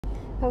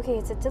Okay,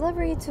 it's a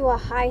delivery to a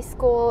high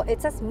school.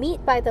 It says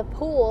meet by the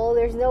pool.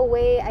 There's no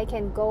way I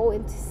can go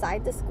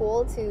inside the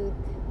school to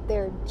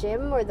their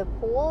gym or the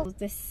pool.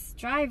 This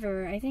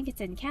driver, I think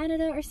it's in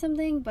Canada or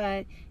something,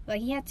 but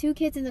like he had two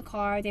kids in the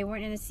car. They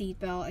weren't in a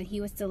seatbelt, and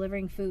he was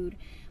delivering food.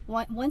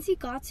 Once he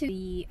got to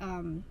the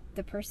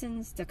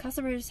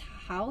customer's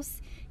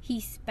house,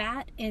 he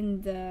spat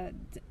in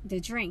the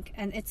drink,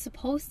 and it's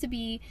supposed to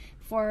be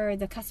for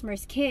the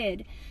customer's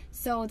kid.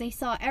 So they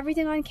saw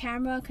everything on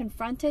camera,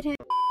 confronted him.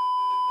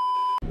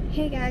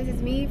 Hey guys,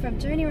 it's me from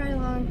DoorDash Ride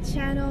Along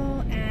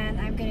channel, and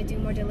I'm gonna do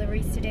more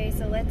deliveries today.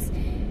 So let's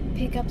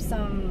pick up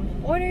some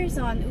orders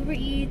on Uber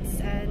Eats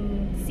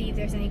and see if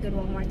there's any good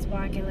Walmart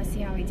Spark, and let's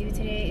see how I do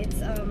today.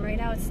 It's right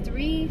now it's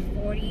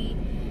 3:40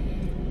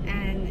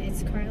 and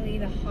it's currently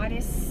the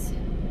hottest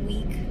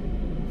week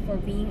for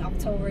being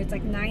October. It's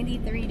like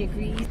 93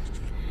 degrees.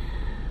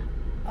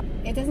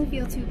 It doesn't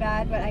feel too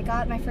bad, but I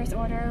got my first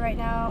order right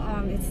now.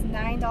 It's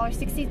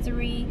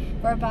 $9.63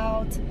 for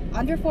about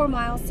under 4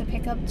 miles to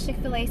pick up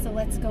Chick-fil-A, so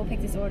let's go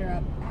pick this order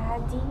up.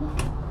 Addy.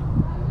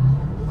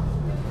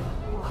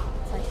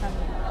 It's like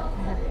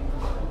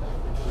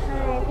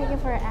hi, pick it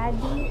for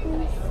Addy,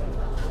 please.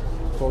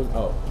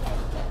 Oh.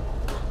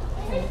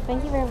 Okay,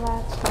 thank you very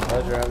much.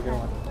 Pleasure, have a good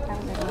one. Have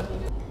a good one.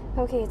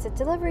 Okay, it's a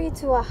delivery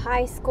to a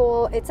high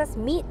school. It says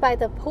meet by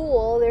the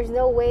pool. There's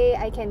no way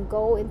I can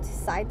go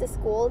inside the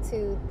school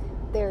to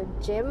their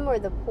gym or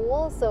the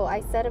pool, so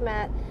I set them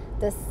at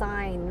the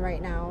sign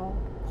right now,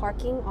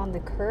 parking on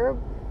the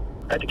curb.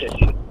 I had to get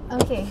you.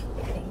 Okay,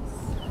 thanks.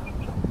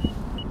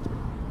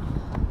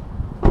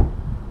 Okay,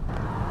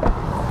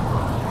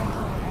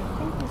 I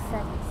think he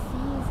said he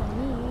sees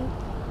me.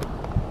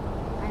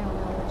 I don't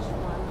know which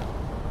one.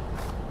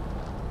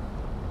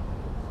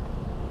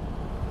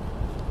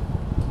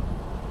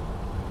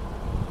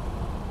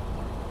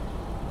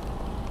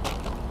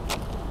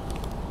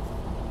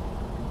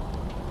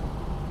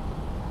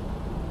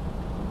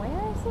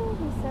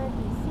 He said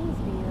he sees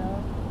me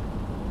though.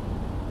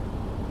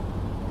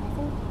 I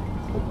think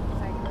it's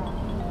like,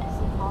 is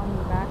he calling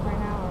me back right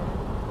now or?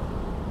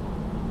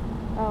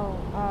 Oh,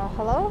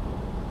 hello?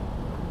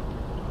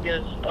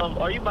 Yes,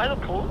 are you by the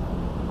pool?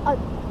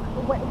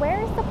 Where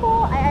is the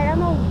pool? I don't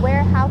know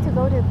how to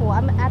go to the pool.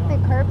 I'm at the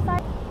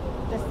curbside.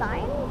 The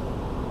sign?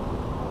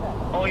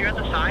 Oh, you're at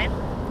the sign?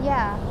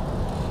 Yeah.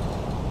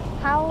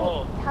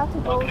 How to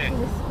go to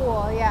the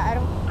school? Yeah, I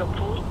don't. The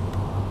pool?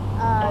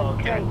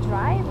 The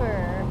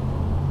driver.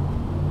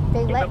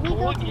 They let me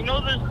go. You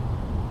know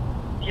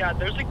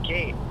there's a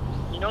gate.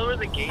 You know where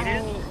the gate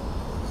is?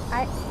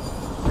 I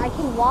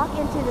can walk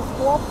into the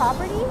school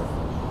property?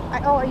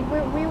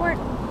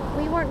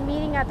 We weren't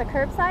meeting at the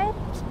curbside?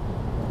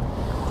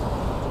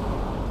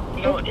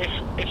 No,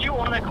 if you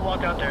want, I can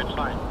walk out there. It's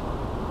fine.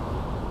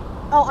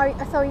 Oh,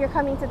 so you're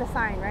coming to the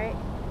sign, right?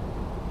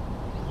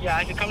 Yeah,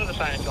 I can come to the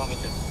sign if you want me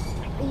to.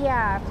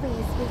 Yeah,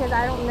 please, because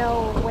I don't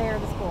know where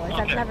the school is.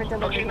 Okay. I've never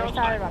delivered Okay, no, there.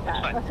 Sorry about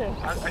that. Okay.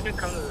 I can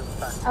come to the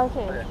sign.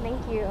 Okay,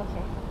 thank you.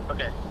 Okay.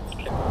 Okay.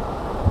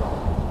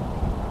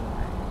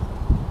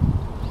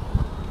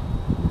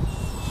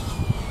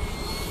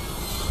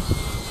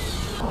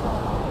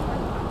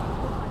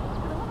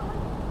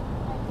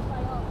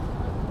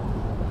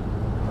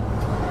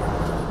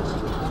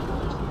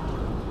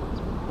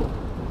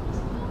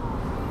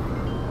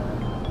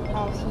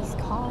 Oh, he's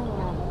calling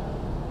them.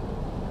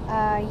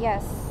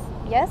 Yes.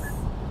 Yes?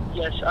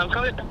 Yes, I'm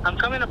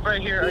coming up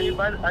right here. Are you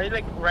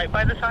like right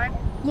by the sign?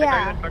 Yeah. Like,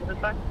 are you in front of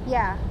the sign?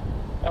 Yeah.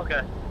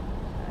 Okay.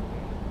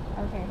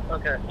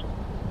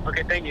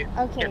 Okay, thank you.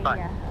 Okay, bye.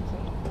 yeah,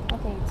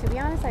 okay. To be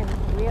honest, I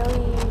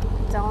really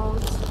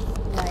don't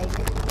like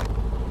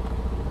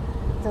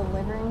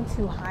delivering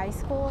to high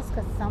schools,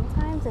 because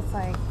sometimes it's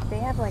like they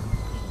have like,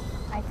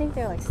 I think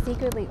they're like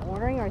secretly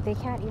ordering, or they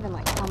can't even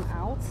like come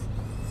out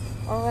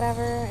or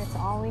whatever. It's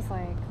always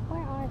like,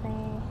 where are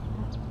they?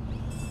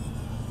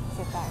 Is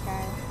it that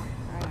guy?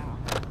 I don't know.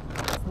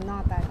 It's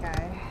not that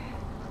guy.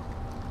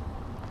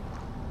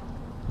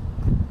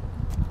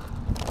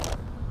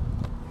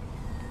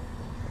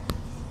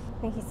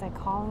 I think he's like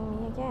calling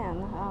me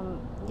again.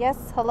 Yes,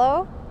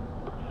 hello?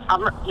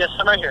 Yes,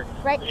 I'm right here.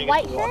 Right,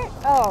 white shirt?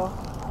 Oh.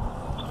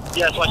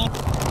 Yes, white shirt.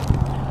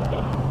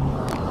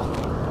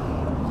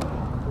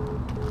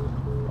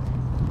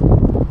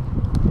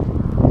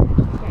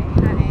 Okay,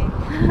 honey.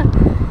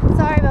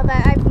 Sorry about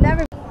that. I've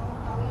never.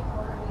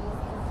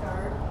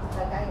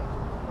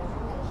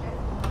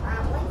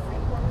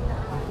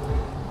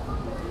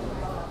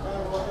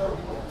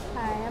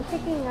 Hi, I'm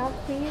picking up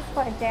please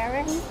for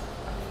Darren.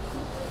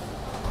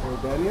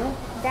 Daniel?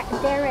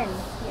 Darren.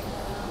 Yes,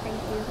 thank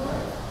you.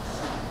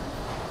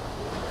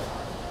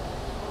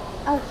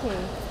 Okay,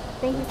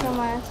 thank you so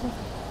much.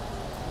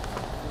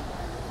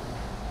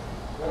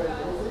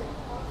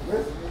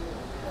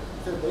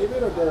 Is it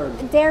David or Darren?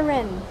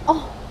 Darren.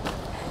 Oh,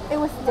 it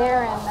was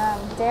Darren.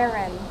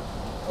 Darren.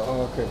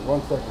 Oh, okay.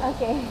 1 second.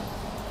 Okay.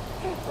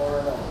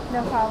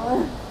 No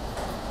problem.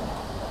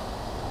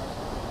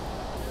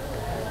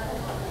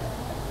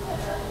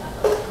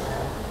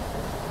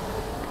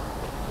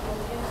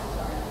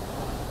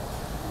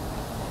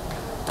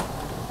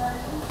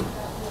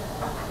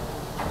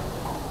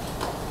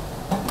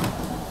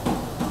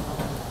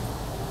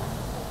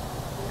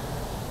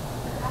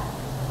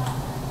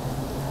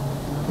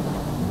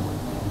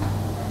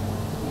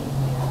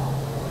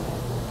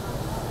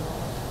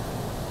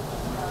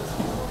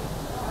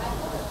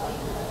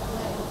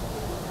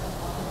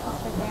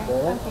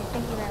 Okay,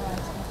 thank you very much.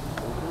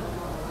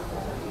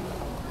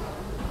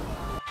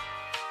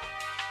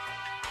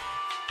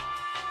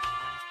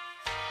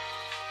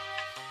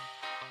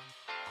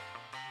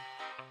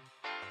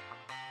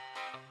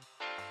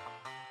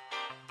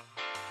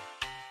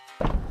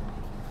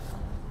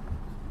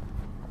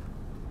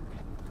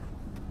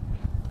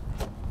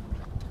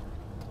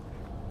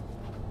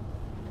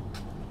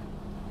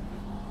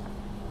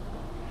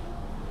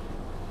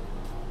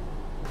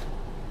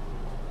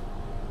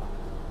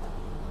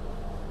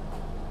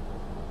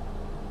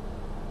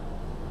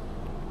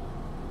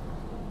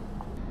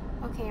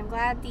 Okay, I'm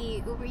glad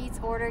the Uber Eats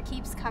order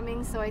keeps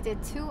coming. So I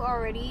did 2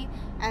 already,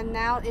 and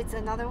now it's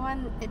another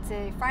one. It's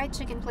a fried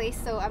chicken place,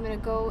 so I'm gonna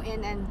go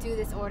in and do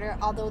this order,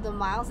 although the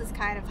miles is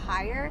kind of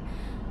higher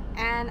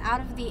and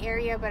out of the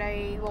area, but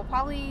I will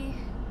probably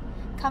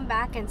come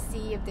back and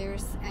see if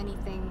there's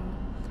anything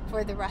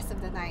for the rest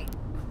of the night.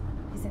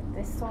 Is it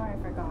this store?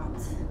 I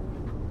forgot.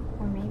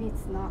 Or maybe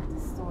it's not the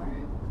store.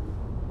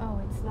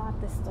 Oh, it's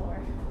not the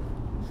store.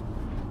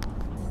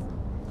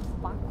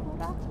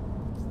 Bakura?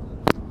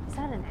 Is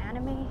that an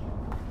anime?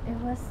 It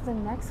was the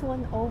next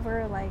one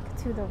over, like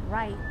to the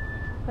right,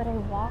 but I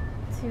walked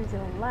to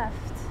the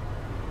left.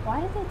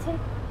 Why did they take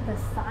the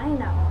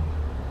sign out?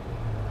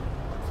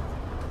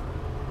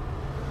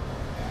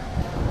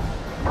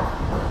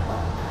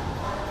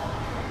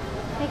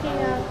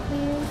 Picking up,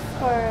 please,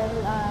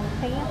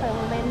 picking up a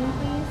Lin,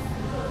 please.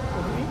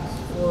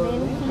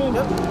 Lin.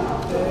 Yep.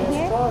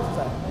 Here?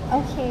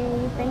 Okay,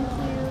 thank you.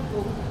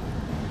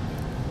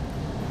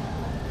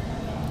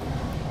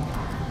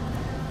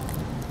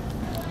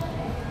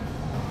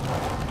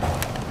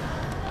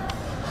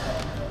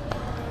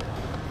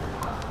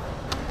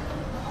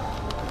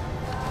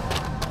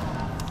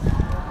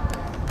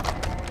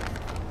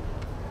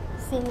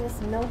 Seeing this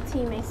milk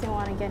tea makes me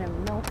want to get a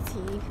milk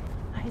tea.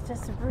 I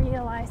just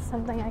realized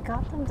something. I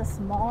got them the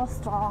small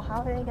straw.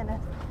 How are they gonna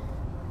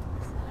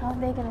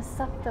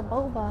suck the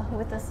boba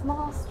with the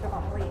small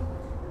straw? Wait,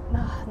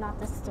 no, not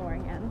this store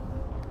again.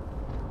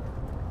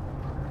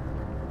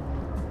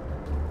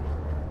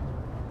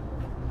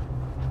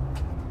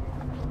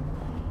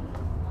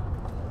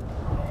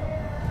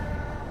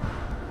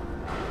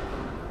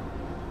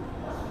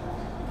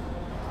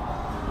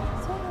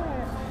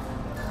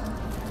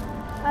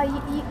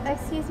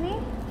 Excuse me?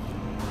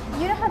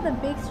 You don't have the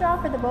big straw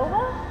for the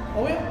boba?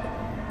 Oh yeah,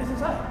 it's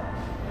inside.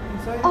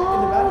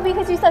 Oh, in the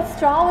because you said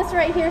straw was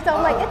right here, so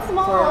I'm like, it's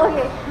small.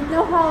 sorry. Okay,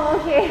 no problem.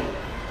 Okay.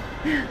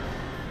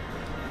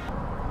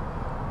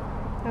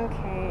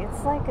 Okay,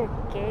 it's like a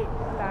gate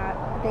that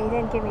they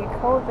didn't give me a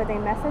code, but they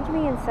messaged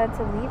me and said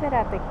to leave it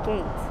at the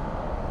gate.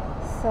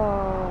 So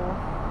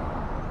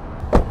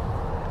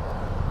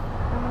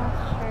I'm not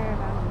sure if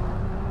I'm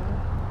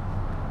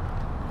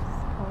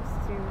supposed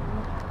to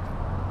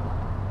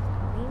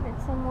leave it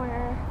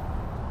somewhere.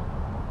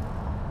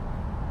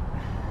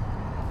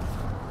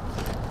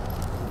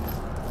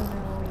 No,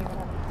 leave it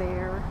up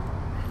there.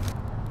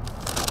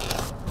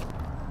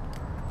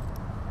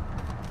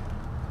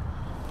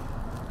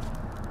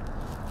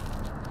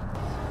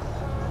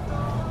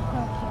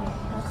 Okay,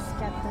 let's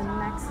get the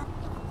next.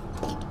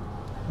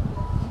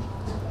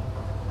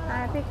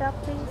 Pick up,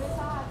 please.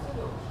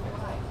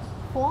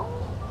 Four?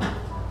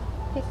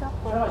 Pick up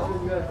for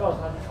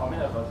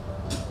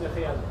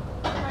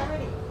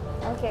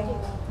Okay.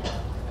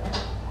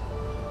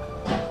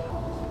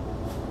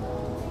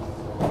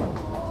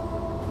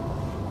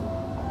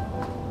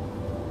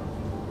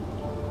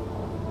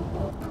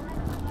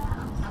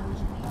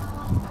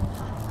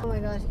 Oh my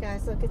gosh,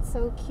 guys, look, it's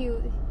so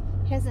cute.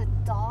 He has a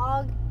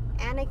dog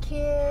and a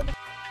kid.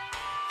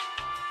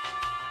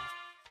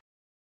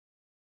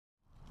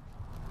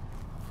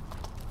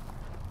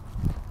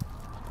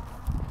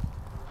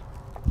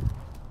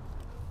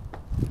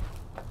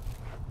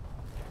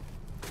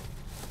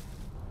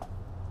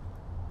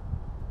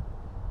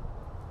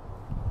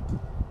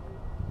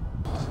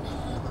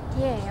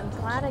 Yay, I'm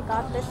glad I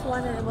got this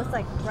one, and it was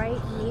like right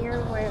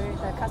near where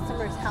the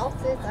customer's house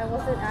is. I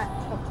wasn't at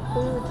a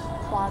food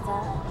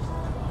plaza.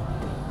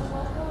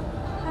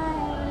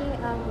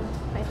 Hi,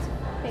 it's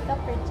pick up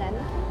for Jen.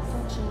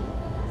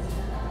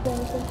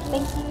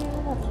 Thank you.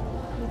 Okay.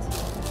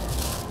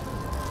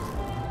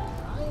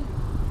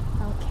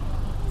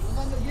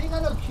 You ain't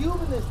got no cube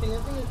in this thing.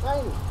 This thing is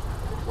tiny.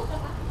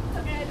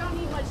 Okay, I don't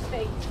need much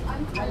space.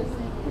 I'm tiny.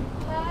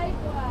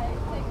 Likewise.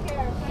 Take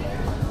care, okay?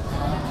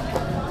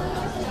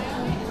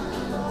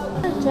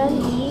 Jen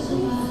eat.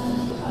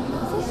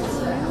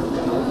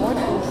 What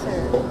is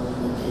sir?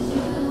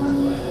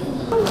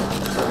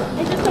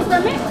 Is this the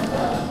permit?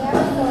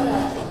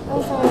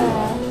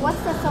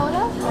 What's the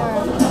soda?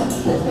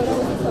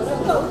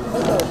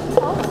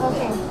 Coke?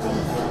 Okay,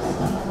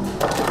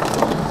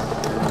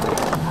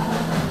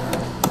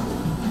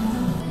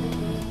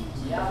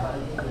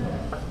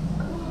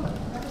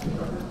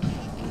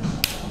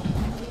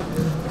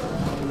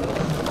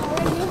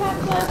 And you have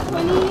the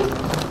 20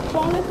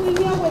 bonus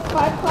medium with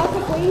 5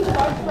 classic wings,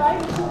 large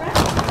fries, and 2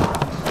 wraps.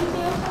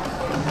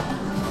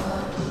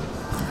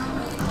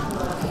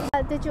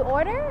 Did you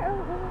order?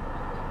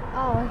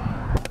 Oh,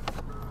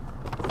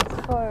 it's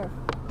for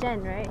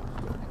Jen, right?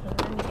 Okay,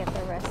 let me get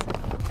the rest. Okay.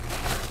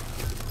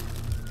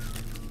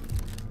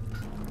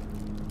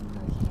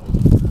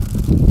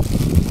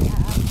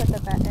 I'll put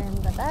the bag in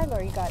the bag,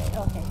 or you got it?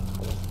 Okay.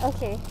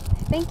 Okay.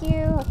 Thank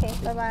you. Okay.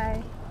 Bye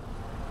bye.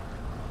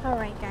 All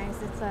right,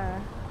 guys. It's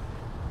a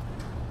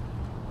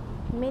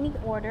mini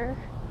order,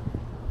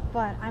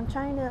 but I'm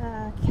trying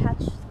to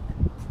catch.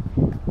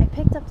 I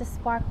picked up the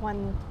Spark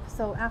one,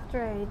 so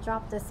after I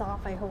drop this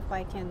off, I hope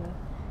I can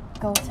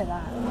go to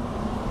that.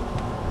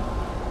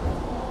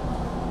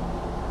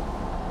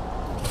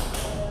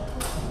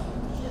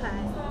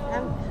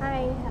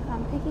 Hi,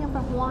 I'm picking up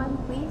from Juan,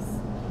 please.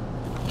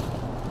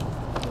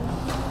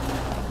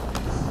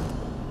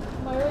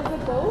 Where is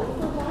it go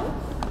for one?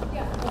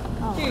 Yeah.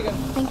 Oh, Here you go.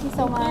 thank you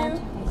so much. you.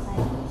 Okay,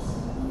 bye.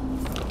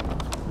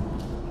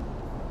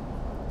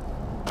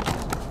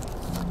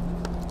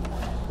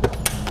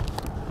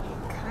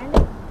 Kind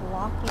of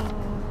blocking.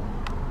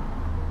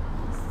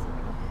 Let's see.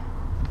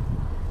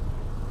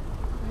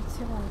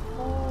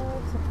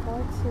 4214 to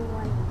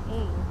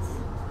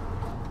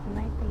 4218.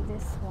 Might be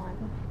this one.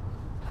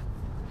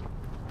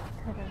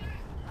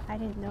 I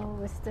didn't know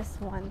it was this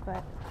one,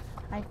 but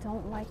I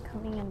don't like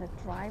coming in the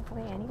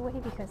driveway anyway,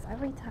 because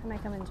every time I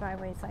come in the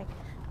driveway, it's like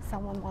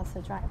someone wants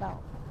to drive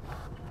out.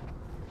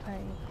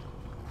 I'm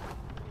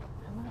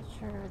not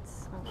sure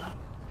it's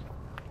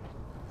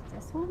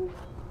this one.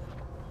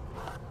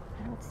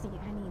 I don't see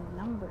any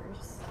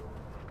numbers.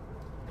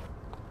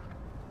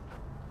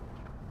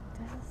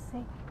 Does it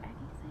say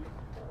anything?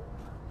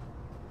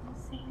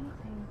 Doesn't say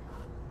anything.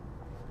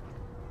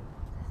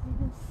 Doesn't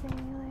even say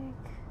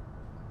like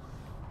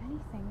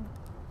anything.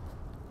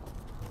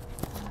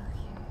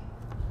 Okay.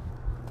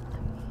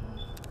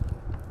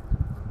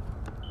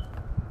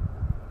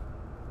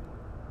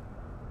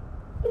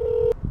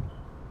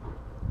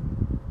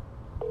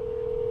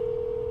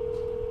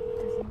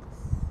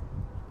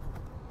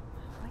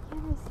 Why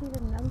can't I see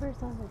the numbers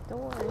on the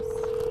doors?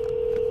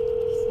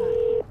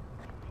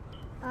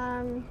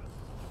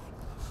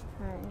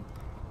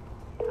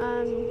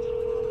 Alright.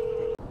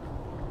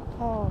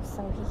 Oh,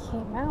 so he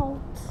came out.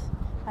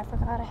 I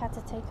forgot I had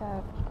to take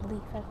a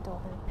leaflet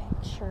door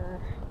picture.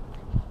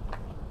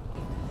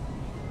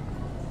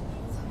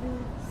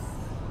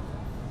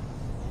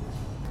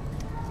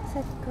 It's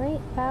a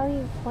great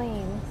value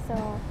plane. So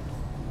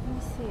let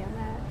me see, I'm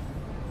at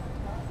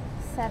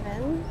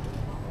 7,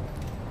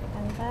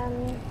 and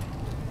then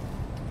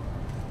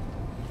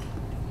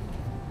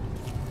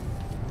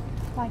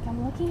like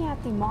I'm looking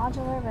at the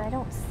modular, but I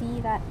don't see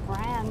that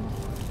brand.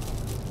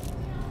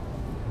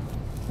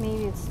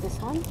 Maybe it's this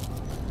one.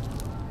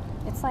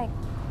 It's like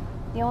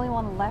the only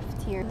one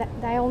left here.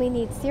 I only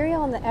need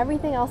cereal, and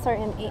everything else are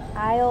in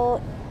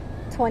aisle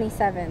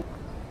 27.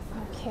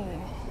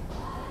 Okay.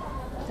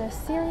 The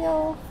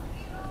cereal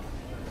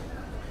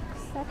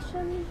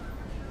section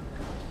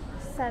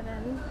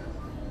 7,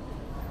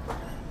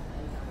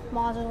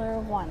 modular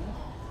 1.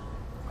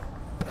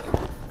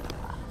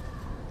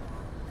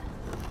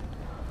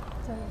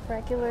 The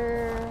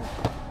regular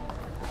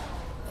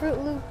Fruit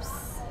Loops.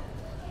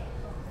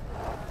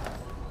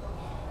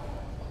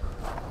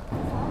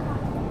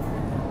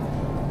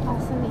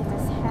 Also need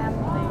this ham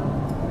thing.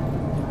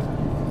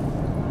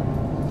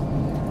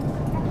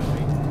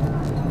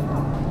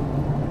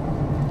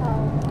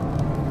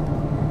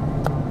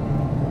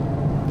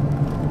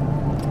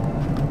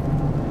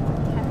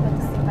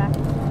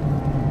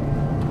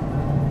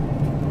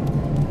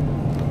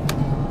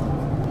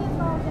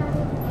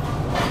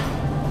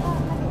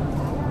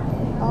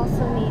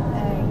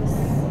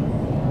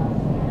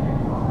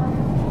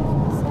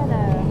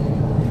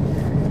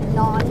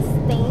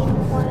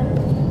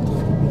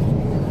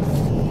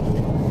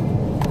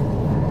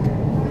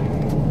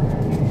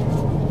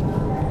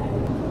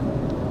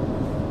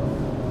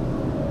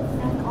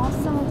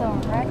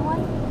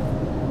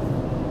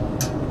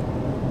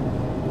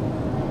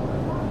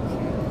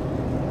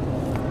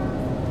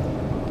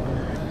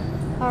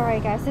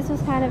 Alright guys, this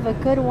was kind of a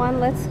good one.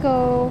 Let's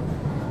go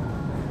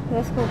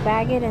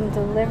bag it and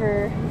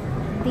deliver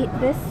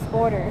this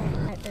order.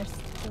 Alright, there's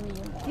 3.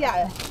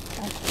 Yeah.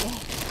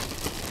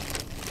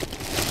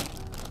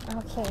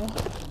 Okay.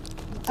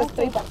 Just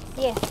 $3.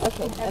 Yes.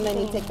 Okay, and then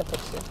you take the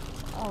picture.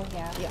 Oh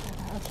yeah. Yeah.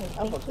 Okay,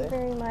 thank you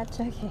very much.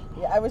 Okay.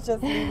 Yeah, I was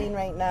just leaving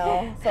right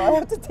now, so I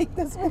have to take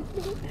this with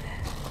me.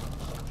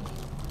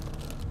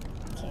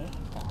 Okay.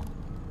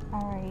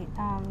 Alright,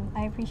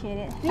 I appreciate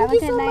it. Thank Have a you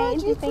good so night.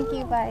 much. You Thank too.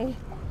 you, bye.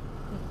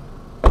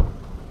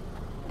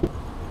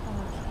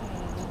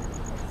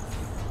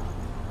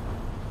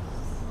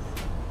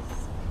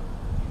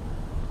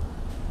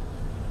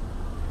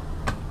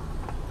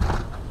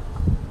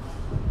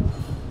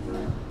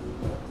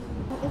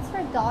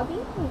 Dobby?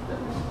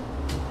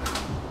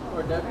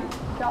 Or Debbie?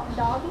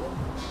 Dobby?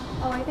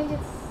 Oh, I think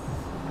it's...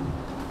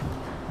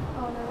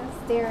 Oh, no, that's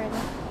Darren.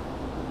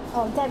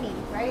 Oh, Debbie,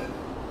 right?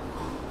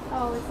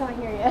 Oh, it's not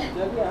here yet.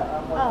 Debbie,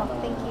 I'm Oh,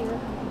 thank you.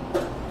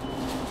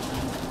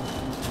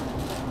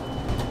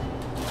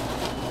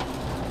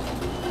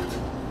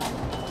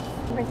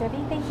 Perfect,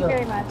 Debbie. Thank you Sure.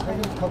 very much. Can I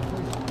get a cup,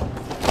 please?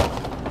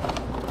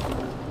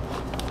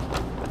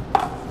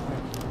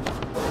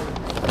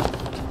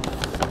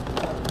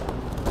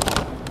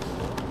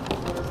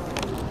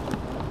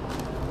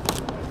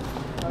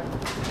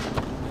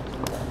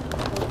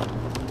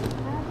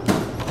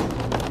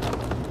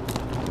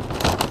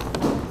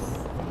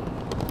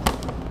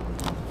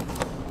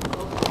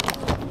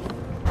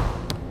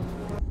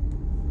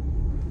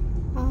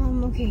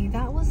 Okay,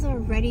 that was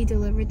already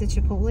delivered to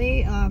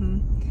Chipotle.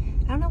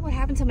 I don't know what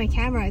happened to my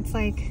camera. It's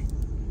like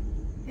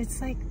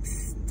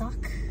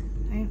stuck.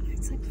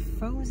 It's like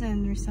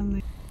frozen or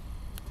something.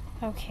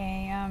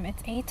 Okay,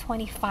 it's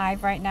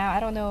 8:25 right now. I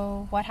don't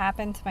know what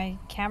happened to my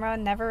camera.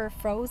 Never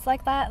froze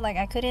like that. Like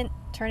I couldn't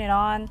turn it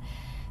on,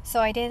 so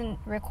I didn't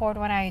record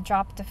when I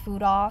dropped the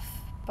food off.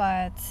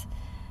 But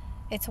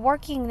it's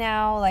working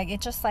now. Like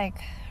it just like,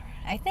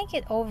 I think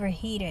it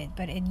overheated,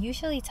 but it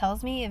usually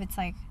tells me if it's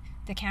like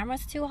the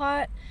camera's too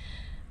hot.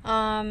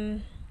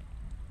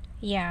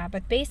 Yeah,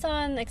 but based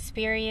on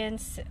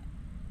experience,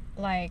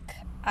 like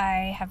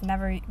I have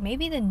never,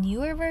 maybe the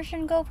newer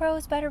version GoPro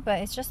is better, but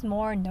it's just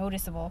more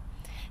noticeable.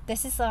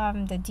 This is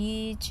the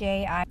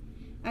DJI. I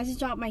just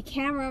dropped my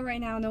camera right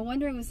now. No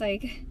wonder it was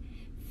like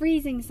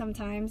freezing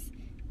sometimes.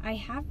 I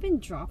have been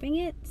dropping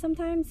it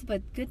sometimes,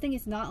 but good thing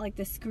it's not like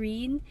the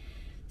screen.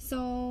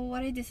 So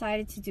what I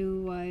decided to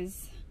do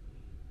was,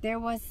 there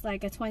was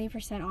like a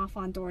 20% off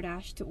on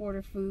DoorDash to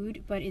order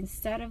food, but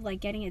instead of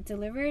like getting it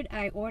delivered,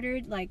 I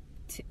ordered like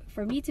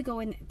for me to go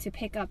in to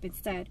pick up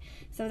instead.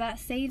 So that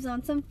saves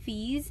on some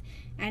fees,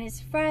 and it's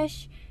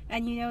fresh.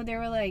 And you know, they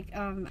were like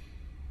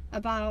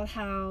about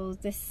how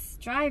this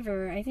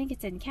driver, I think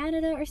it's in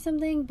Canada or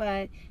something,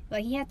 but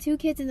like he had 2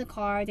 kids in the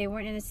car, they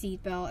weren't in a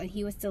seatbelt, and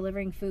he was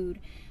delivering food.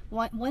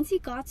 Once he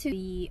got to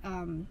the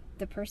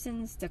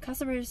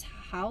customer's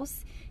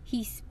house,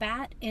 he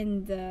spat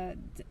in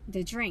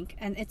the drink,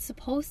 and it's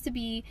supposed to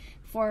be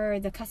for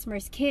the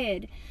customer's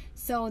kid.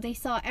 So they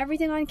saw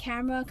everything on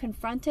camera,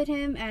 confronted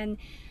him, and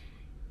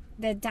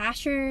the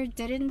dasher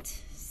didn't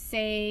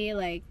say,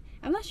 like,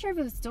 I'm not sure if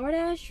it was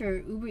DoorDash or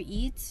Uber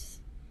Eats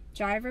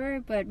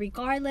driver, but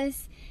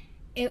regardless,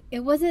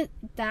 it wasn't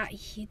that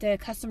the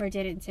customer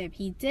didn't tip.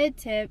 He did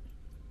tip.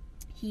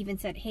 He even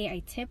said, hey,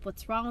 I tip,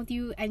 what's wrong with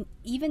you? And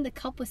even the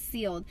cup was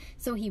sealed.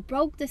 So he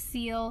broke the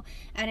seal,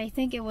 and I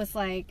think it was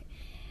like,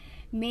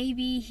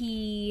 maybe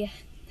he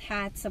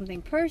had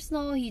something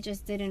personal. He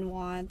just didn't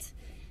want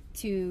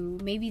to,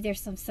 maybe there's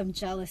some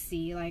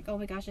jealousy, like, oh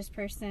my gosh, this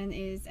person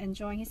is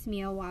enjoying his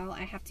meal while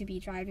I have to be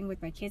driving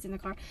with my kids in the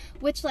car.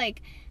 Which,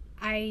 like,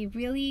 I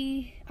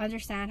really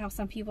understand how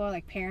some people are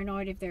like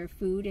paranoid if their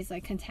food is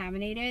like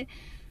contaminated.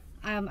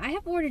 I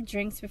have ordered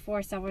drinks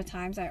before several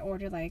times. I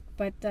ordered like,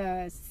 but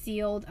the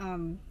sealed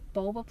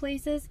boba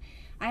places,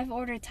 I've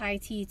ordered Thai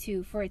tea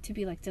too for it to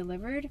be like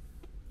delivered.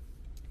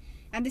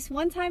 And this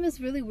one time was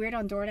really weird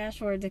on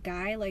DoorDash where the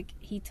guy, like,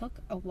 he took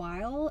a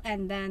while,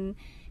 and then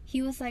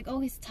he was like,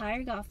 oh, his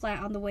tire got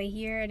flat on the way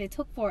here, and it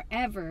took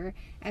forever,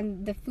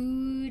 and the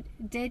food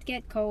did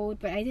get cold,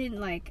 but I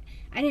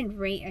didn't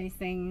rate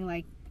anything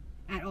like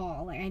at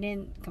all. Like I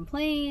didn't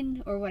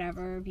complain or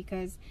whatever,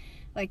 because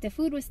like the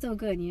food was still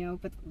good, you know,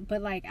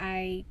 but like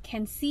I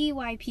can see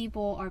why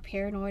people are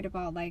paranoid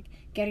about like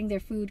getting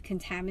their food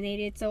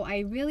contaminated. So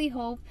I really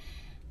hope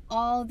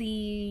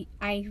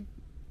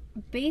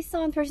based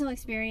on personal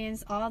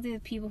experience, all the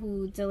people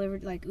who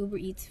delivered like Uber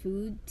Eats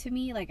food to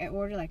me, like I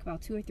ordered like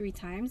about 2 or 3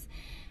 times,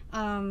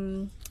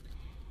 and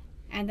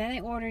then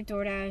I ordered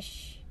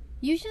DoorDash.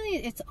 Usually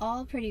it's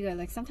all pretty good.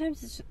 Like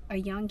sometimes it's a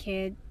young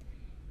kid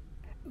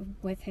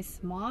with his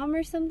mom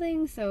or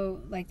something,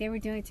 so like they were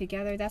doing it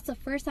together. That's the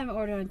first time I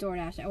ordered on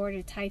DoorDash. I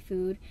ordered Thai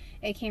food.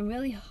 It came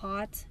really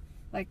hot,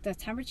 like the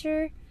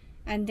temperature,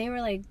 and they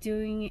were like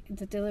doing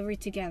the delivery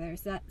together.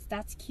 So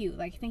that's cute.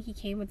 Like I think he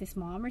came with his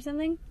mom or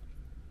something.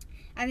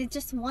 And it's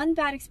just one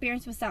bad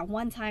experience was that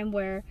one time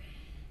where,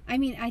 I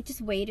mean, I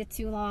just waited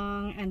too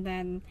long, and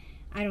then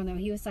I don't know,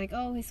 he was like,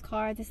 oh, his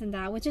car, this and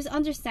that, which is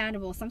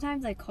understandable.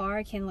 Sometimes like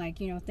car can, like,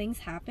 you know, things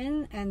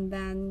happen, and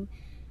then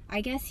I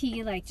guess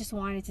he like just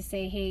wanted to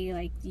say, hey,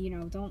 like, you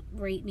know, don't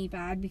rate me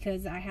bad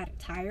because I had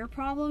tire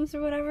problems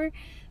or whatever.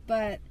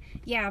 But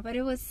yeah, but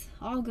it was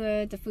all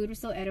good. The food was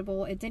still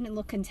edible. It didn't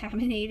look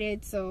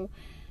contaminated. So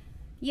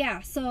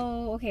yeah,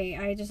 so okay,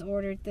 I just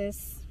ordered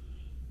this.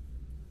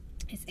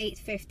 It's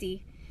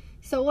 $8.50.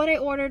 So what I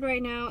ordered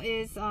right now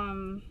is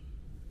I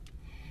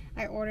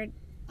ordered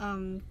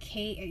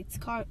it's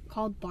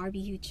called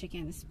barbecue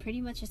chicken. It's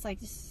pretty much just like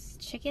this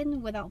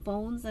chicken without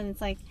bones, and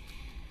it's like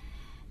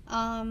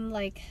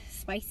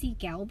spicy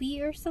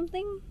galbi or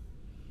something.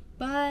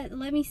 But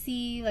let me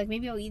see, like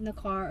maybe I'll eat in the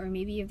car, or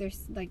maybe if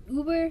there's like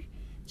Uber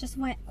just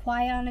went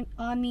quiet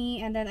on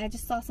me, and then I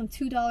just saw some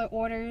 $2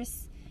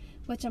 orders,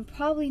 which I'm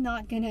probably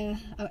not gonna,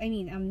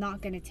 I'm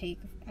not gonna take.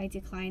 I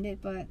declined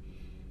it, but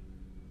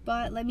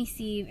let me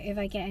see if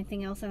I get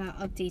anything else, and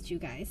I'll update you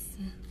guys.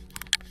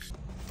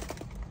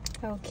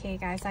 Okay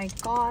guys, I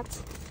got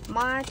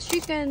my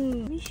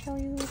chicken. Let me show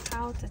you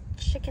how the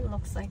chicken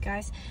looks like,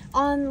 guys.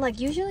 On like,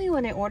 usually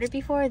when I ordered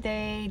before,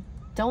 they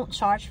don't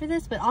charge for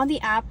this, but on the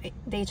app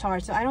they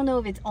charge. So I don't know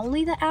if it's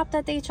only the app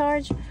that they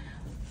charge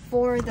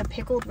for the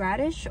pickled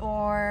radish,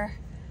 or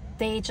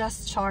they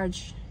just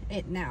charge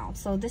it now.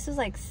 So this is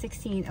like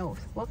 16. Oh,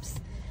 whoops,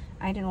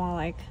 I didn't want to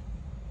like.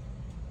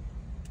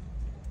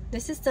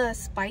 This is the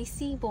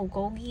spicy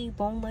bulgogi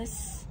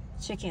boneless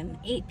chicken,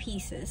 8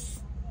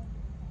 pieces.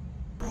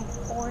 I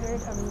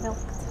ordered a milk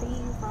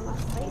tea from a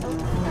site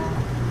over here.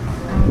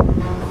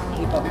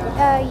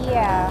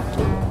 Yeah.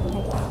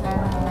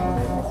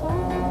 This one?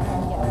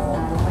 Yes.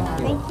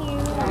 Thank you.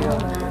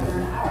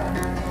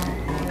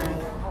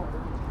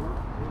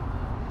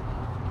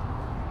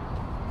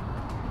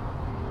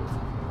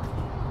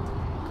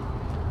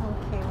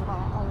 Okay,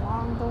 well,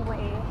 along the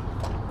way,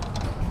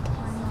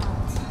 why not?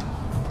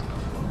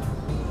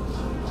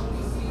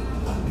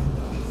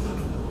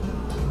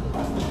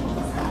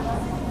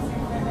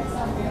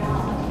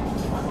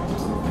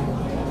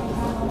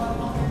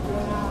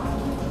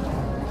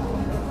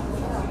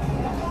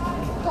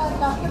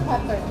 Dr.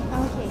 Pepper.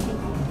 Okay, thank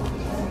you.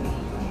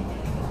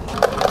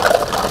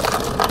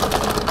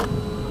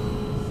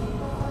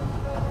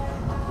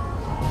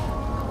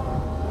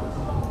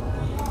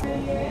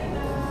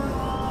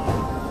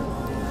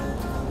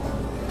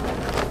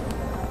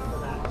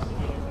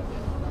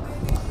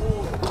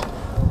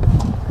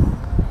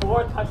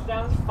 Four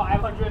touchdowns,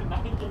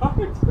 590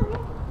 yards.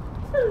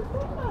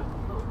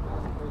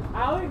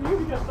 Alan,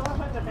 you just saw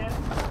him in the hand.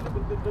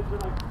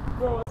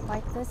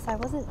 Like this, I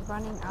wasn't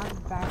running out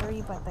of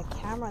battery, but the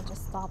camera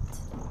just stopped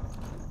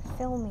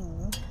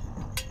filming.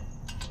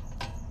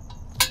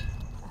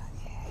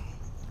 Okay.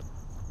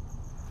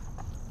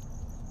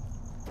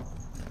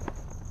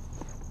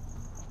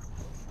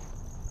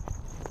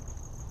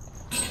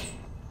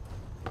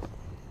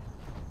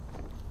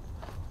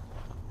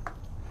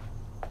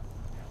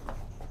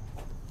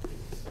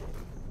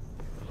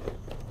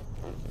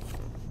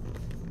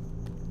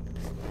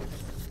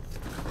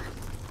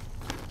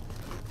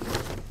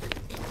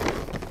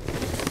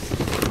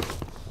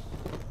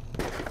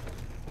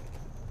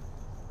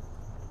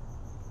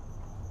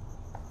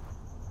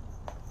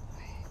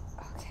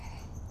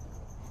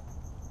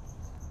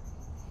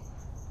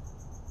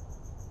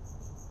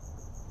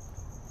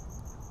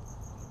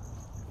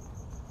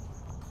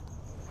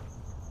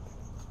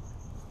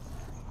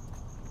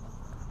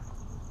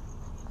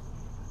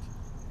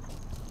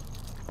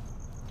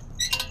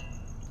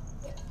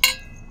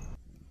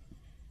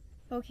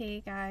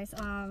 Okay guys,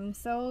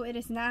 so it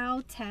is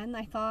now 10.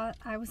 I thought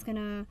I was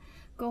gonna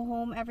go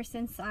home ever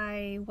since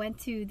I went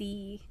to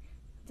the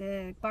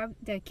K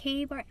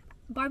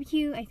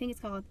barbecue. I think it's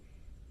called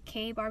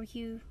K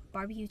barbecue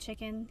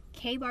chicken,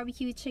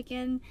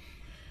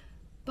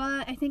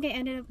 but I think I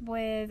ended up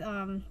with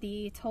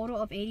the total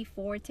of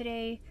 84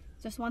 today.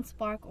 Just 1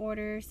 Spark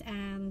orders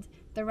and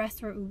the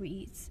rest were Uber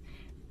Eats.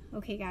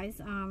 Okay guys,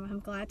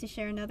 I'm glad to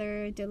share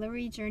another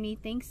delivery journey.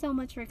 Thanks so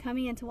much for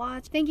coming in to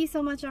watch. Thank you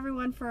so much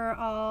everyone for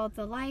all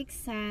the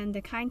likes and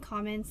the kind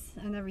comments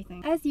and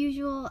everything. As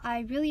usual, I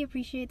really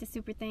appreciate the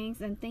super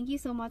thanks, and thank you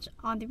so much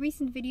on the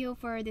recent video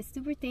for the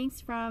super thanks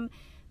from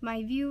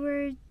my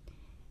viewer.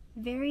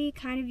 Very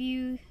kind of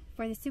you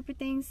for the super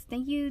thanks.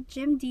 Thank you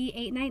Jim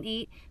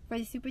D898 for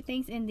the super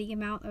thanks in the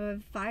amount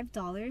of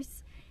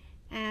 $5.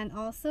 And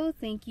also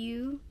thank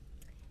you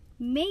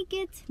Make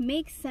It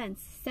Make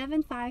Sense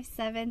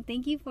 757.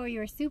 Thank you for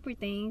your super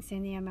thanks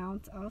in the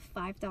amount of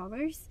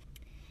 $5.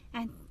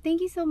 And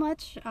thank you so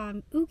much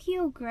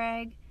Ukio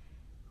Craig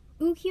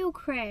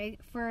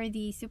for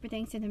the super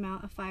thanks in the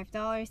amount of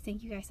 $5.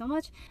 Thank you guys so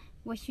much.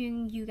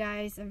 Wishing you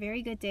guys a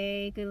very good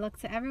day. Good luck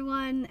to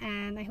everyone,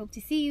 and I hope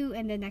to see you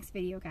in the next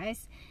video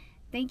guys.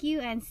 Thank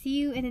you and see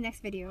you in the next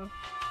video.